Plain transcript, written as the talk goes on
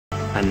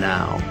And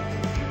now,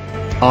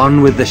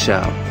 on with the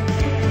show.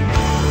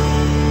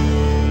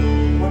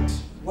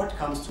 What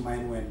comes to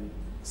mind when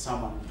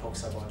someone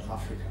talks about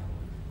Africa?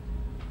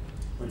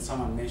 When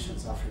someone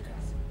mentions Africa?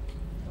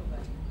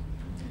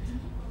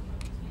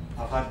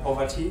 I've had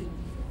poverty,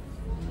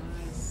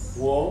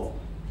 war,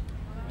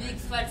 big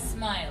fat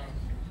smile.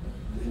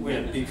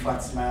 Well, big fat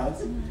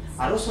smiles.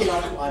 I'd also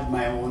like to add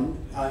my own.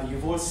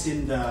 You've all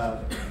seen the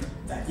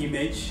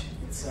image.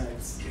 It's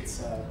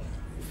a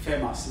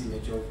famous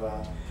image of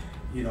a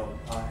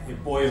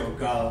boy or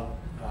girl,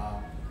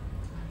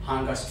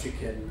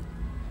 hunger-stricken,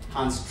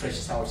 hands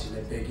stretched out in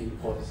a begging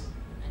pose.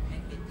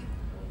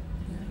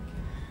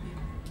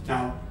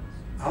 Now,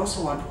 I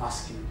also want to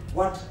ask you,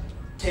 what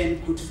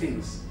 10 good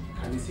things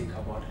can you think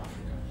about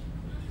Africa?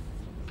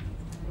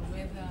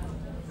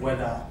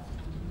 Weather,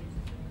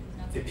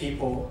 the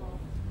people,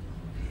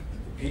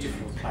 the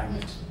beautiful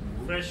climate.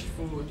 Fresh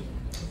food.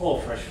 Oh,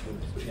 fresh food,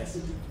 yes.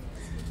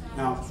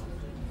 Now,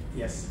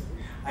 yes.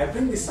 I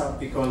bring this up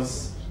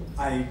because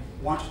I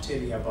want to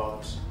tell you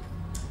about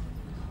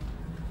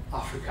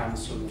African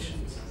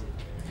solutions,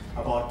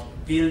 about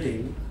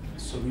building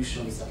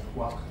solutions that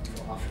work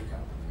for Africa.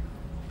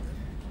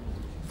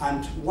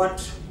 And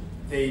what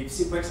the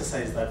simple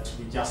exercise that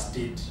we just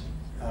did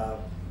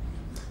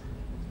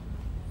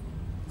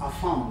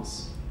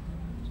affirms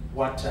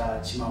what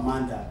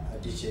Chimamanda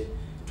Adichie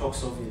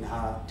talks of in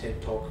her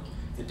TED talk,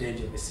 The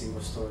Danger of a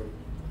Single Story.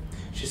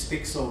 She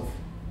speaks of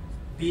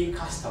being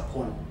cast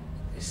upon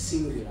a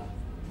singular,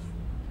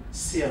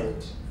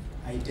 sealed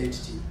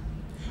identity,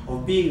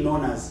 of being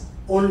known as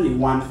only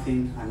one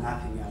thing and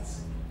nothing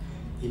else,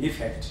 in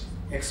effect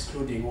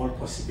excluding all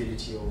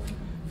possibility of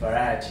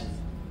variety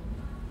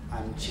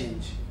and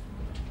change.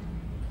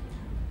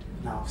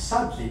 Now,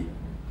 sadly,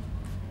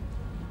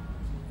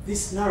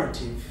 this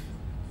narrative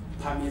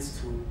permeates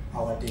through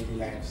our daily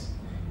lives,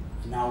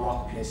 in our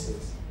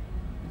workplaces,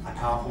 at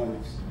our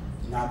homes,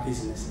 in our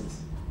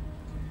businesses.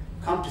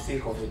 Come to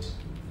think of it,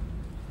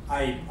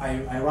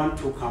 I run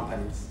 2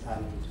 companies,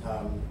 and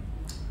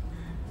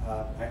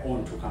I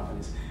own 2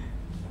 companies.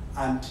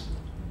 And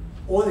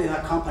all the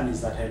other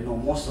companies that I know,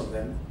 most of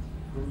them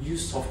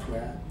use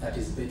software that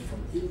is made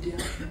from India,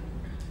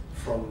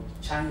 from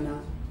China,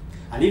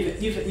 and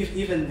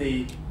even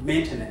the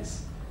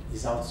maintenance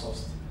is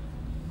outsourced.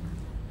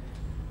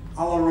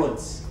 Our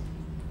roads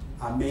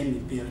are mainly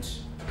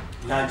built,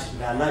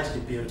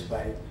 largely built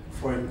by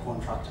foreign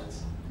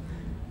contractors.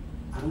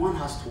 And one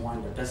has to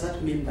wonder, does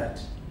that mean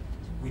that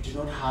we do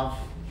not have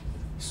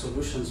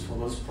solutions for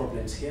those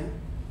problems here?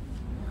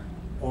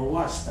 Or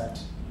worse, that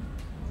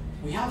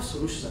we have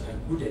solutions that are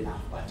good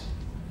enough, but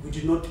we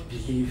do not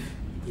believe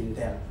in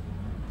them.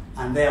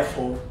 And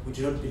therefore, we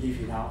do not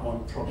believe in our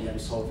own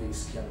problem-solving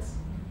skills.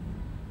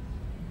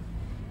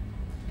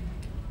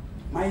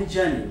 My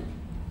journey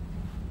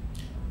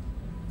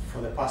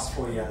for the past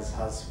 4 years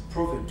has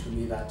proven to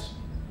me that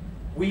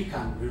we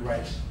can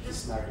rewrite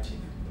this narrative.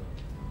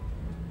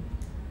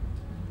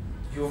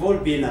 You've all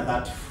been at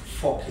that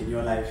fork in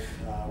your life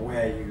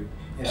where you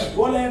either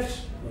go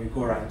left or you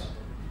go right.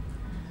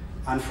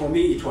 And for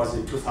me, it was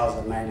in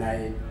 2009,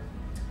 I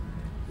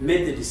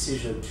made the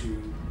decision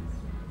to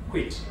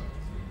quit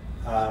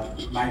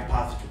my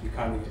path to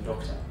becoming a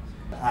doctor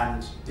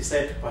and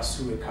decided to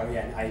pursue a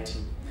career in IT.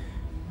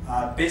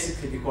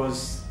 Basically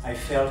because I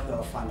felt there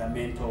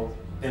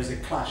was a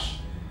clash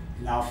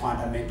in our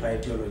fundamental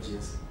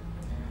ideologies,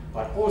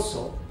 but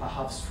also,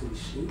 perhaps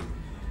foolishly,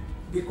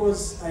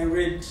 because I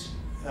read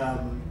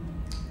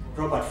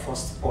Robert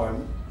Frost's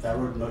poem, The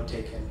Road Not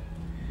Taken.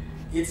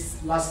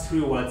 Its last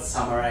 3 words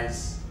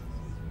summarize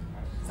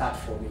that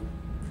for me.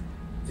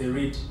 They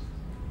read,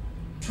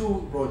 2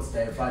 roads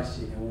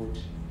diverged in a wood,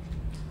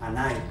 and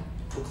I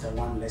took the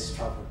one less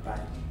traveled by,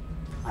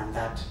 and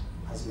that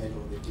has made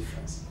all the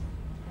difference.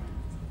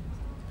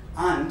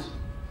 And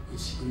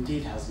it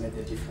indeed has made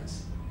the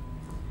difference.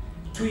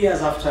 2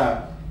 years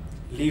after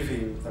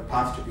leaving the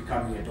path to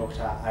becoming a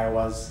doctor, I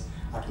was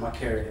at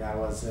Makerere. I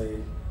was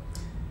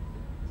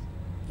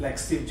like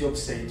Steve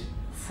Jobs said,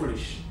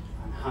 foolish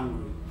and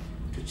hungry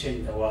to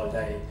change the world.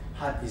 I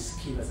had these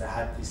skills, I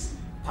had this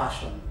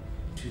passion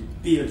to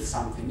build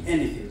something,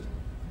 anything.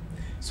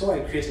 So I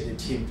created a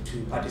team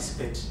to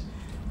participate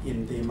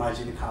in the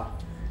Imagine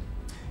Cup.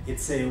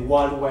 It's a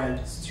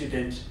worldwide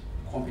student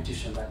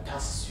competition that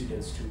tasks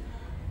students to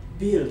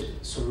build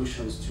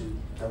solutions to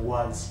the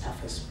world's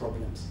toughest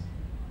problems.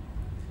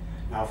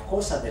 Now, of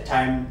course, at the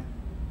time,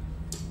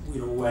 we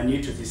were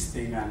new to this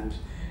thing, and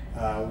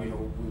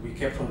we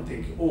kept on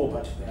thinking, oh,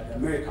 but they're the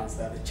Americans,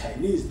 they're the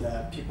Chinese,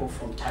 they're people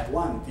from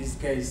Taiwan, these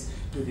guys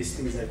do these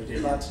things every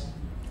day. But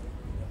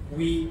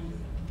we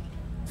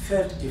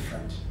felt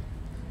different.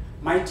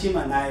 My team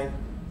and I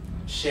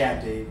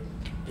shared a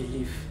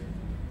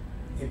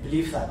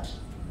belief that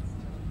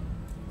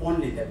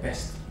only the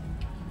best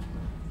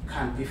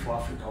can be for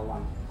Africa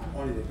one, and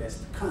only the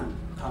best can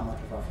come out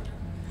of Africa.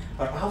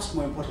 But perhaps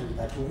more importantly,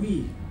 that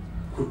we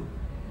could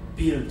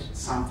build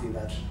something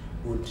that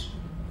would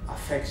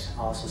affect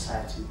our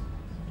society.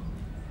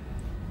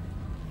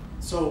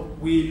 So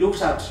we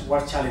looked at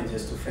what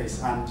challenges to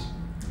face, and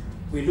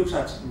we looked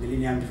at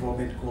Millennium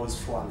Development Goals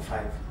 4 and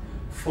 5.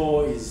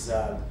 4 is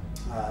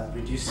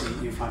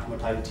reducing infant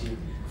mortality,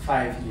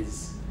 5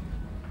 is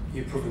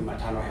improving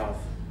maternal health.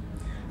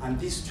 And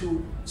these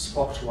two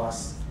spoke to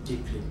us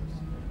deeply.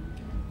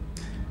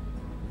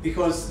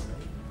 Because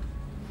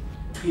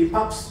to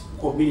impact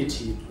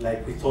community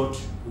like we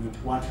thought we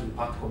would want to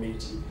impact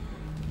community,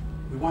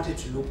 we wanted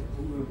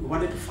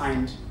to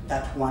find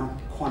that one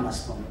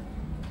cornerstone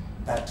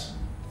that,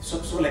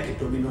 so like a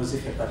dominoes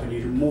effect, that when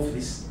you remove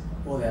this,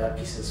 all the other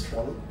pieces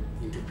fall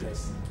into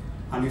place.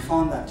 And we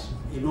found that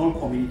in all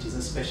communities,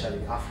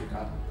 especially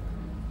Africa,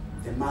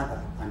 the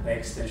mother and by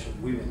extension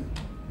women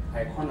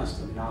are a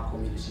cornerstone in our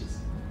communities.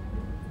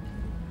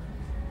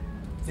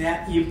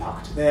 Their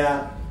impact,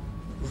 their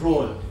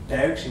role,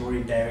 directly or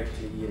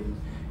indirectly, in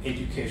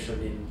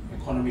education, in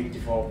economic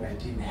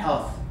development, in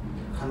health,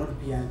 cannot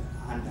be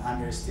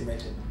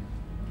underestimated.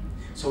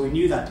 So we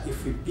knew that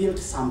if we built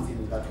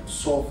something that would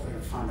solve a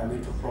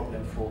fundamental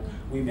problem for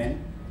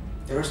women,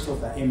 the rest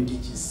of the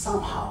MDGs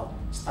somehow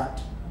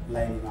start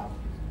lining up,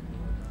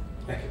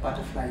 like a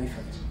butterfly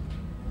effect.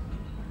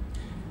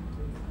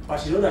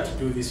 But in order to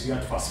do this, we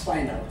had to first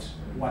find out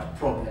what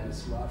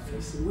problems were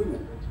facing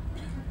women.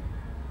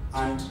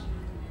 And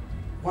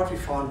what we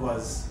found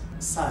was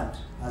sad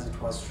as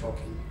it was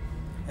shocking,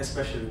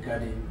 especially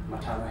regarding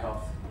maternal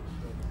health.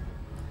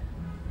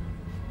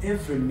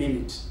 Every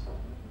minute,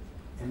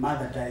 a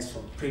mother dies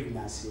from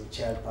pregnancy or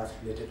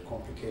childbirth-related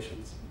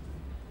complications.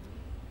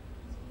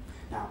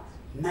 Now,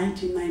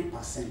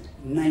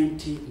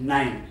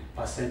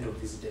 99% of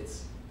these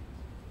deaths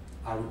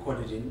are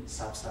recorded in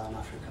sub-Saharan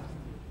Africa.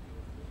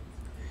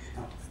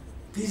 Now,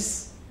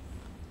 these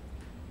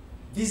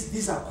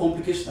are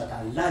complications that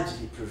are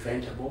largely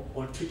preventable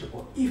or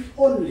treatable if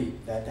only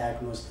they are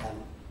diagnosed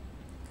early.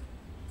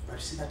 But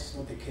you see, that is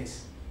not the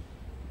case.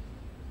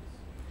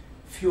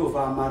 Few of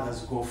our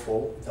mothers go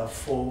for the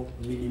 4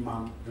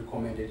 minimum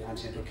recommended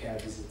antenatal care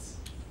visits.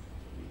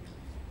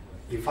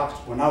 In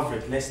fact, on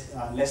average,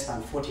 less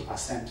than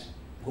 40%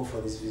 go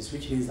for these visits,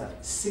 which means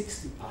that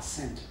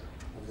 60%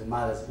 of the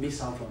mothers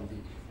miss out on the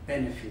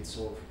benefits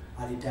of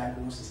early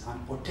diagnosis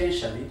and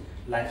potentially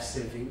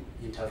life-saving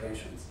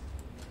interventions.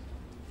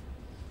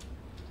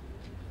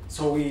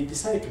 So we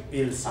decided to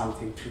build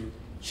something to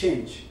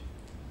change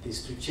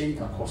this, to change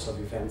the course of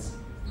events,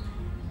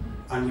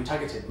 and we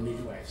targeted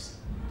midwives.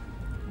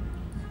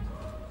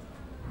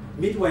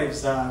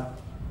 Midwives are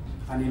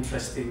an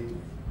interesting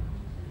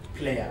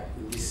player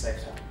in this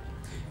sector.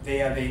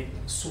 They are the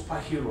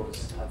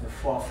superheroes at the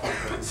forefront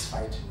of this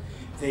fight.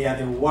 They are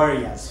the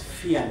warriors,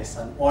 fearless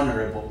and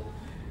honorable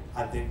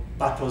at the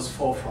battle's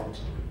forefront.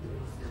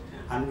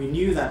 And we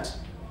knew that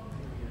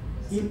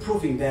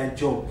improving their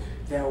job,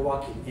 their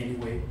work in any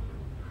way,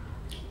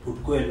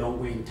 would go a long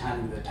way in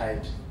turning the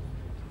tide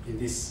in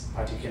this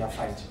particular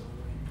fight.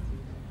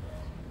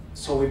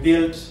 So we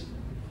built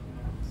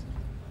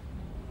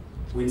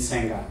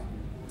Winsenga.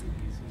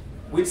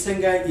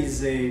 Winsenga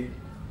is a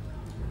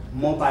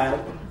mobile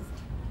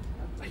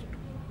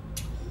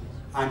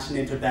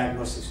antenatal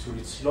diagnosis tool.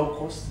 It's low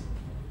cost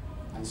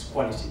and it's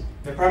quality.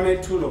 The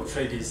primary tool of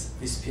trade is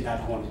this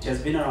peanut horn. It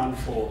has been around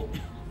for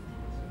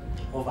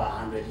over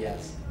 100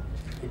 years.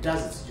 It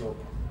does its job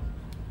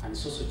and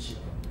it's also cheap.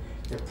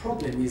 The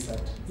problem is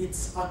that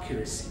its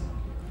accuracy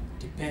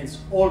depends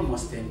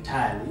almost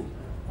entirely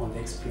on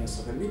the experience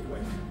of a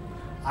midwife.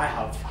 I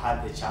have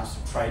had the chance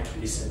to try to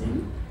listen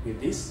in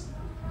with this,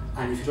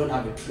 and if you don't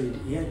have a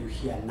trained ear, you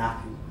hear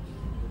nothing.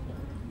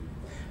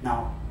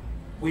 Now,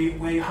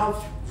 when you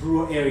have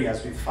rural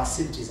areas with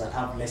facilities that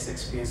have less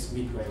experienced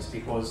midwives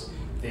because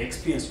the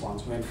experienced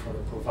ones went for the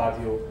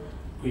proverbial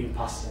green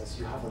pastures,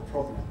 you have a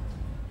problem.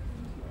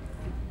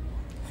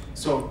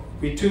 So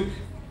we took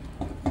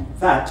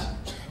that,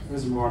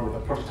 let's move on with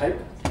the prototype,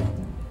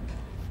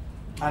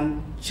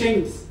 and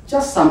changed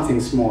just something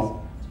small.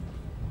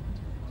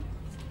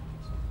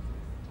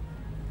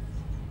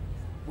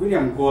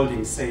 William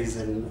Golding says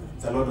in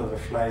The Lord of the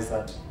Flies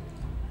that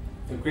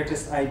the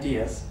greatest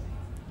ideas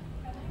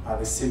are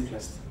the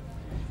simplest.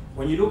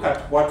 When you look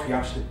at what we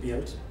actually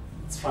built,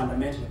 it's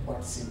fundamentally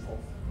quite simple.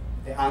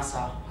 The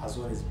answer has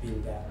always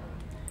been there.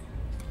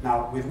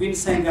 Now, with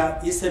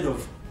Winsenga,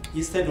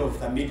 instead of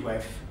the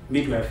midwife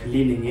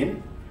leaning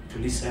in to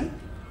listen,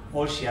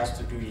 all she has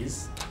to do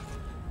is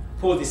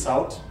pull this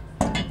out.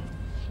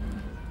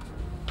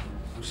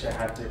 Which I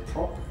had to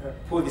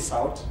pull this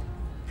out,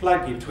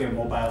 plug into a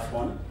mobile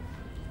phone,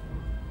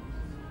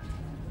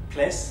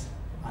 place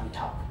and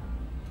tap.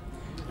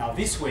 Now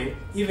this way,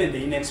 even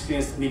the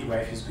inexperienced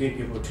midwife is going to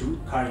be able to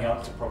carry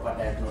out the proper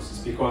diagnosis,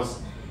 because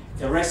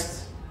the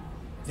rest,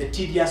 the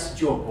tedious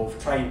job of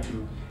trying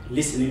to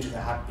listen into the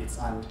heartbeats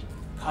and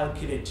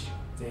calculate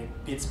the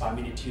beats per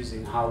minute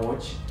using her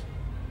watch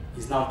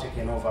is now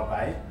taken over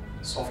by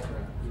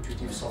software,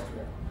 intuitive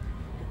software.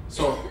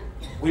 So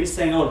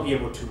Winsenga will be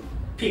able to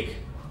pick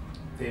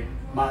the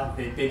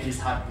baby's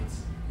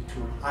heartbeats. It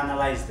will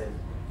analyze them,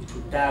 it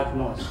will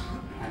diagnose,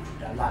 and it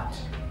will alert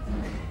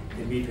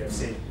the midwife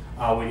saying,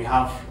 when you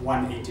have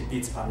 180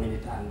 beats per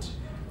minute and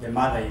the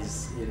mother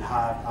is in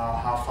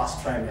her first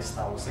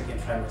trimester or second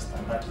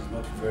trimester, that is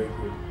not very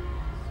good.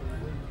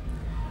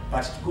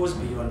 But it goes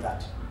beyond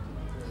that.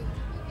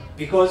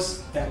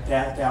 Because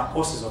there are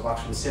courses of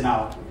action. Say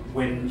now,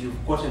 when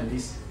you've gotten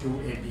this, do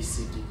A, B,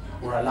 C, D,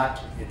 or alert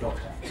the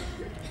doctor.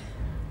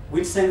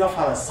 Winsenga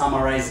further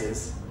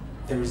summarizes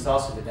the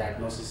results of the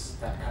diagnosis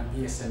that can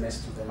be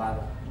SMS to the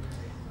mother.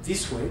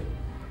 This way,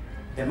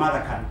 the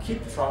mother can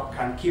keep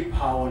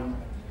her own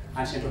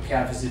antenatal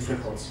care visit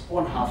records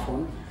on her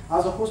phone,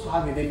 as opposed to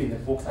having them in the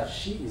book that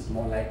she is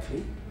more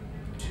likely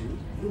to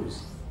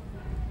lose.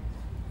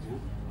 Yeah.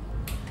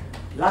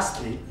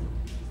 Lastly,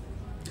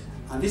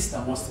 and this is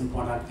the most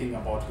important thing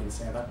about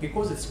Winsenga, that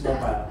because it's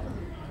mobile,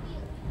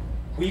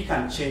 we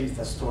can change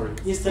the story.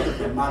 Instead of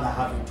the mother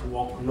having to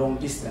walk long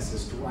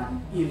distances to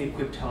an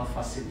ill-equipped health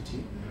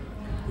facility,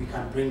 we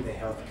can bring the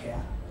health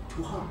care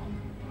to her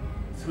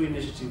through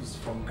initiatives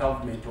from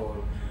government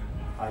or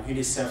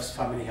UNICEF's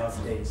Family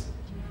Health Days.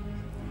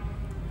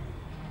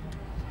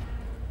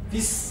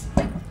 This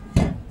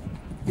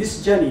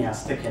journey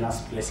has taken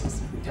us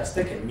places. It has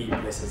taken me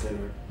places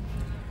anyway.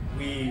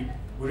 We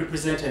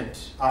represented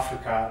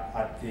Africa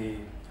at the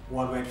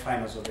worldwide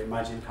finals of the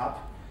Imagine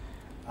Cup,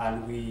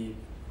 and we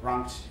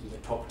ranked in the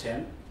top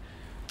 10.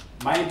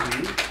 Mind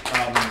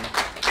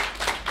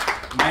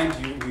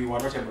you, we were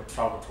not able to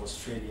travel to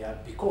Australia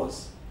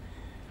because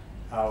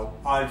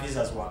our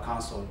visas were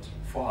cancelled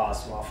for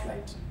us to our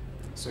flight.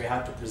 So we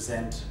had to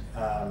present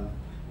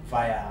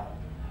via,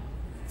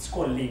 it's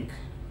called Link,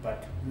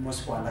 but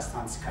most people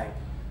understand Skype.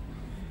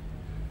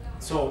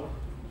 So,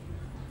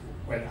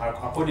 well,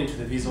 according to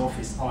the visa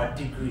office, our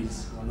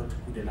degrees were not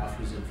good enough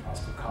reason for us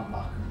to come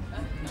back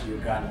to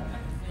Uganda.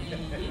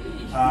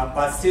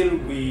 But still,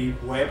 we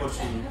were able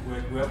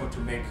to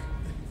make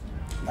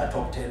the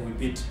top 10. We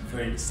beat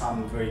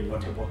some very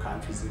notable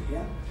countries in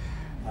here.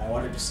 I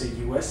wanted to say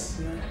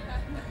US,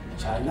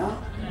 China,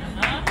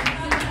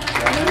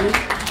 Germany.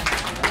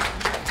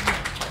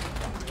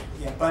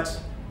 Yeah,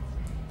 but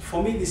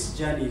for me, this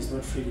journey is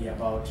not really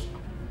about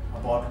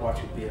what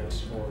we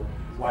built or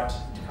what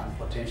it can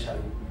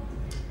potentially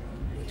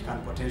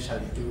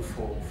do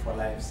for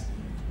lives.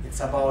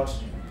 It's about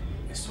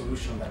a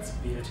solution that's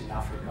built in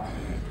Africa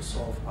to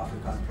solve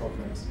African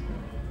problems.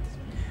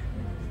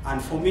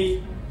 And for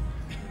me,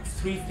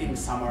 3 things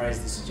summarize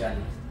this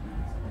journey: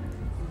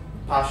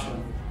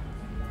 passion,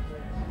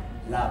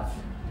 love,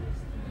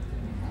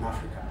 and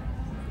Africa.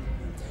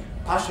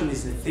 Passion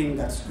is the thing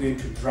that's going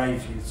to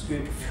drive you. It's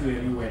going to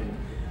fuel you when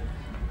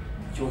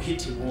you're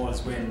hitting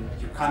walls, when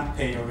you can't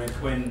pay your rent,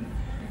 when,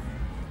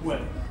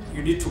 well,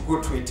 you need to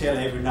go to a tailor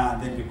every now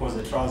and then because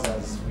the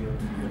trousers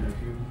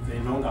they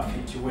no longer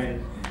fit you,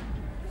 when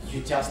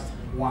you just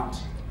want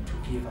to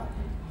give up.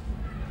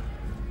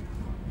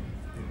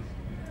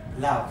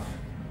 Love.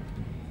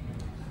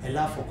 A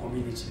love for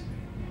community.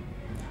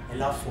 A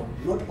love for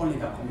not only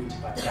the community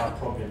but their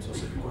problems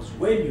also, because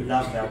when you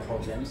love their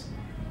problems,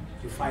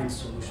 you find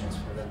solutions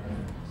for them.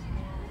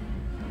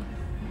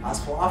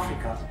 As for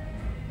Africa,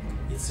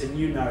 it's a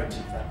new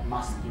narrative that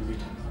must be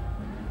written.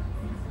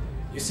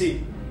 You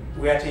see,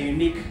 we're at a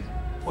unique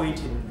point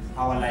in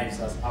our lives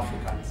as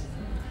Africans.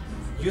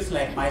 Youth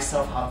like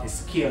myself have the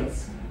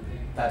skills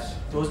that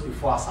those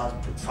before us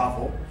had to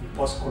travel in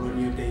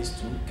post-colonial days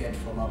to get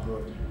from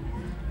abroad.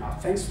 Now,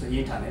 thanks to the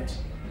internet,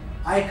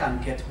 I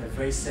can get the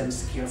very same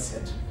skill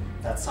set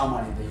that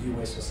someone in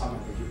the US or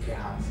someone in the UK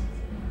has.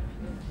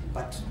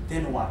 But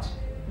then what?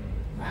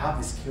 I have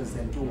the skills,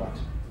 then do what?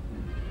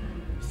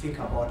 Think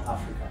about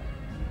Africa.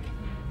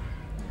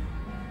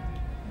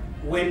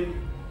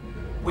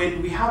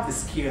 When we have the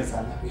skills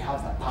and we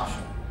have the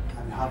passion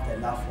and we have the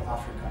love for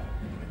Africa,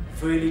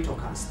 very little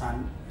can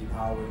stand in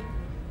our way.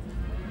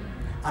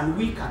 And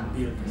we can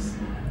build this.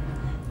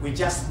 We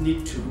just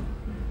need to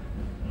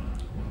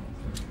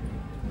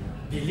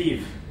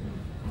believe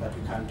that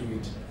we can do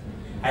it.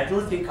 I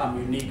don't think I'm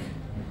unique,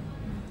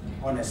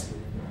 honestly.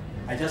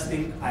 I just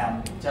think I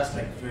am just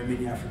like very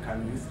many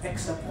African youth,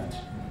 except that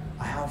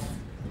I have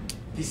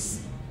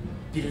this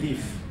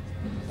belief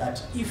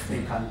that if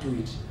they can do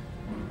it,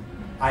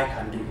 I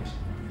can do it.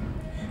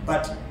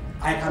 But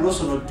I can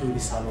also not do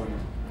this alone.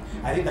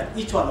 I think that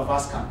each one of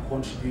us can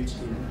contribute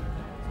in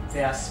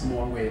their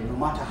small way, no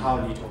matter how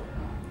little.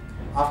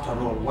 After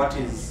all, what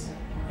is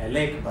a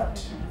lake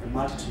but a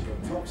multitude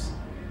of drops?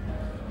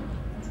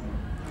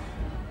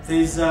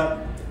 There's a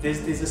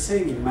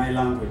saying in my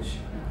language,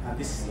 and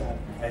this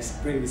I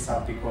bring this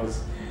up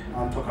because I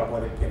want to talk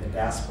about the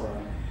diaspora.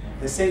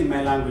 There's a saying in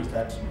my language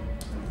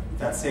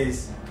that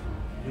says,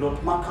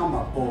 "Lot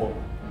makama bo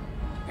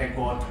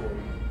pegoto."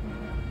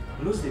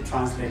 Loosely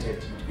translated,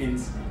 it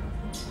means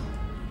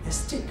a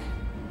stick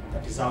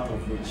that is out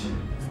of reach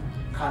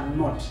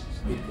cannot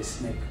beat the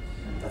snake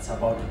that's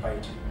about to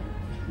bite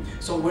you.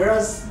 So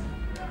whereas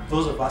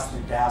those of us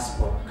in the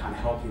diaspora can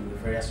help in the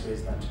various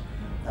ways that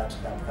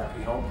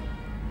we help,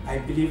 I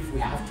believe we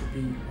have to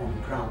be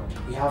on ground.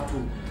 We have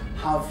to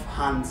have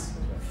hands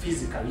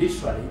physically,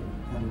 literally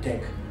on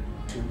deck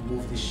to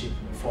move this ship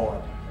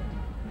forward.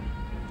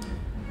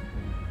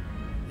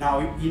 Now,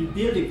 in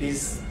building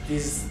these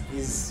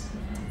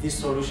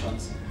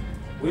solutions,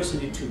 we also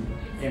need to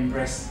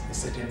embrace a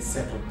certain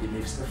set of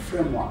beliefs, a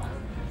framework.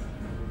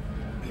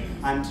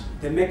 And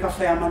the Maker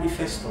Faire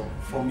Manifesto,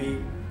 for me,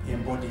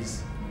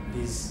 embodies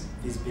these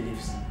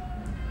beliefs.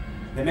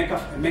 The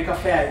Maker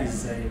Faire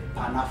is a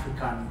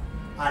Pan-African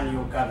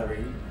annual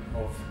gathering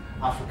of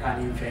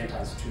African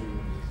inventors to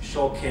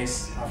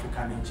showcase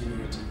African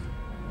ingenuity.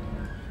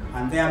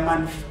 And their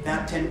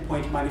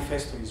 10-point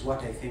manifesto is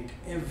what I think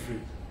every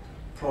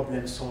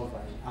problem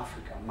solver in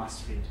Africa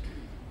must read.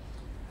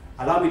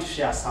 Allow me to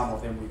share some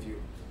of them with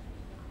you.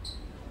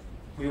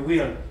 We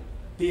will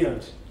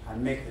build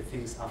and make the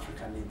things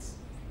Africa needs.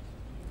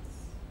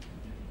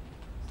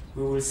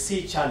 We will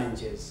see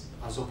challenges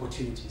as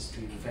opportunities to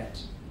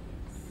invent.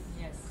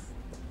 Yes.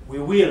 We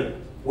will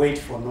wait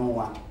for no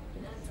one.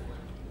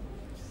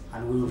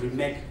 And we will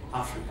remake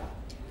Africa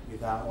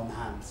with our own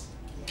hands.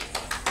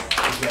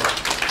 Together.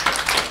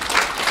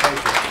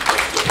 Thank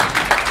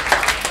you.